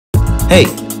Hey,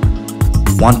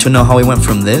 want to know how we went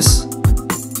from this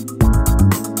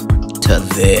to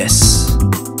this?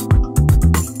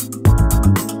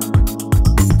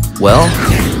 Well,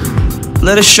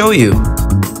 let us show you.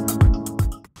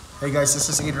 Hey guys, this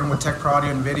is Adrian with Tech Pro Audio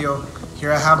and Video.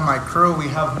 Here I have my crew. We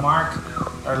have Mark,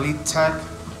 our lead tech.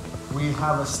 We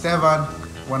have Esteban,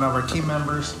 one of our team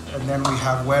members, and then we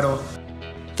have Güero.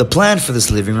 The plan for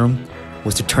this living room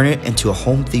was to turn it into a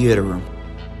home theater room.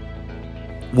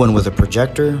 One with a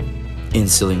projector,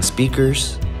 in-ceiling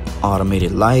speakers,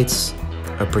 automated lights,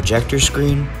 a projector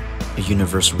screen, a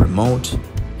universal remote,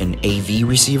 an AV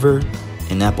receiver,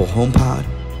 an Apple HomePod,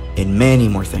 and many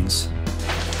more things.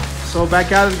 So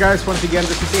back at it, guys. Once again,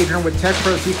 this is Adrian with Tech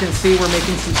Pro. As you can see, we're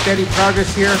making some steady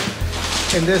progress here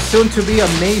in this soon-to-be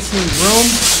amazing room.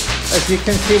 As you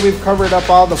can see, we've covered up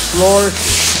all the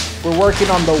floors. We're working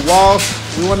on the walls.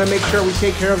 We want to make sure we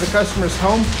take care of the customer's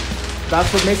home.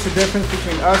 That's what makes the difference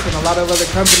between us and a lot of other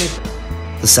companies.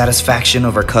 The satisfaction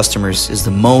of our customers is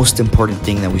the most important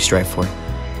thing that we strive for,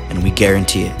 and we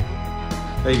guarantee it.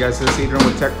 Hey guys, this is Adrian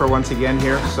with Tech Pro once again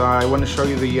here. So I want to show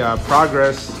you the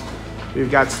progress. We've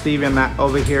got Steven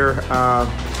over here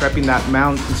prepping that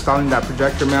mount, installing that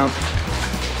projector mount.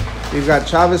 We've got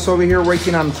Chavez over here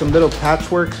working on some little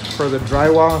patchwork for the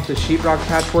drywall, the sheetrock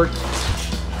patchwork.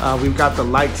 We've got the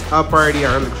lights up already.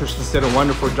 Our electricians did a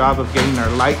wonderful job of getting our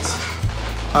lights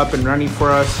up and running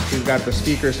for us. We've got the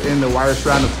speakers in, the wire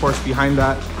strand of course behind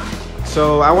that.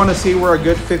 So I want to see we're a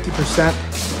good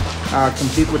 50%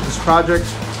 complete with this project.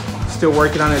 Still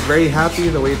working on it, very happy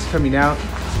the way it's coming out.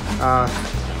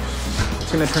 It's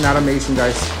gonna turn out amazing,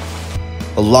 guys.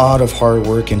 A lot of hard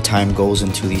work and time goes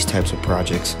into these types of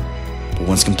projects, but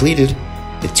once completed,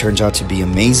 it turns out to be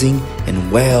amazing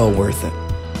and well worth it,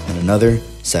 and another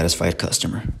satisfied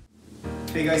customer.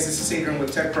 Hey guys, this is Adrian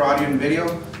with Tech Pro Audio and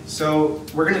Video. So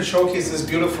we're going to showcase this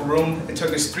beautiful room. It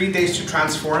took us 3 days to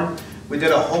transform. We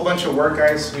did a whole bunch of work,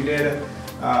 guys. We did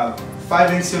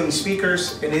 5 in-ceiling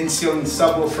speakers, an in-ceiling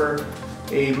subwoofer,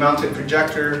 a mounted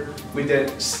projector. We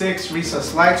did 6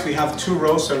 recessed lights. We have 2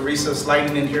 rows of recessed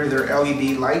lighting in here. They're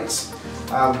LED lights,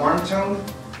 warm tone.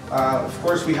 Of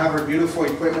course, we have our beautiful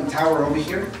equipment tower over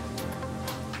here.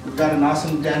 We've got an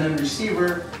awesome Denon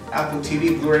receiver, Apple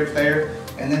TV, Blu-ray player,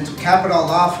 and then to cap it all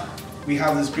off, we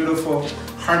have this beautiful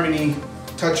Harmony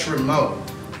touch remote.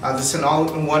 This is an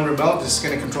all-in-one remote. This is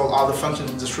going to control all the functions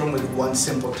of this room with one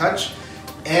simple touch.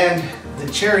 And the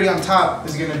cherry on top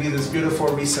is going to be this beautiful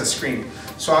recessed screen.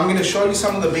 So I'm going to show you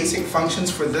some of the basic functions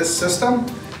for this system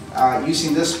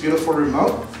using this beautiful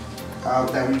remote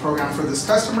that we programmed for this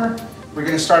customer. We're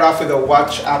going to start off with a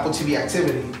watch Apple TV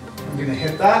activity. I'm going to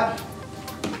hit that.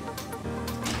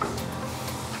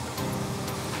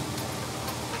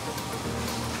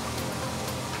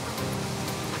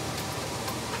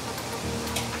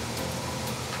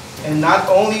 And not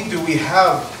only do we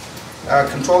have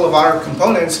control of our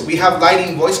components, we have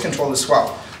lighting voice control as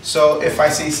well. So if I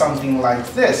say something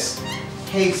like this,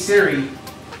 "Hey Siri,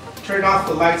 turn off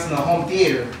the lights in the home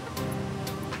theater."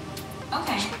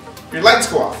 Okay. Your lights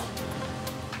go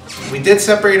off. We did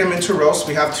separate them into rows.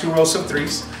 We have 2 rows of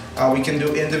 3s. We can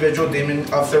do individual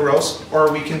dimming of the rows,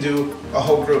 or we can do a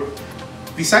whole group.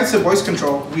 Besides the voice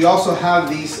control, we also have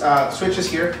these switches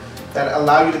here that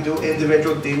allow you to do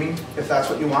individual dimming if that's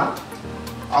what you want.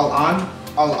 All on,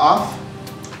 all off.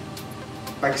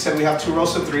 Like I said, we have 2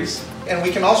 rows of 3s. And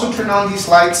we can also turn on these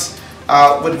lights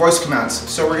with voice commands.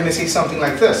 So we're gonna say something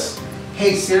like this.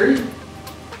 "Hey Siri,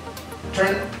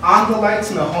 turn on the lights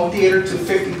in the home theater to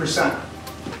 50%.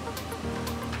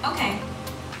 Okay.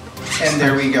 And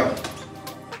there we go.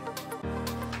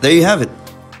 There you have it.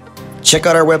 Check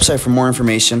out our website for more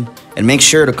information, and make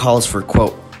sure to call us for a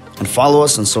quote, and follow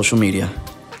us on social media.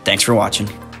 Thanks for watching.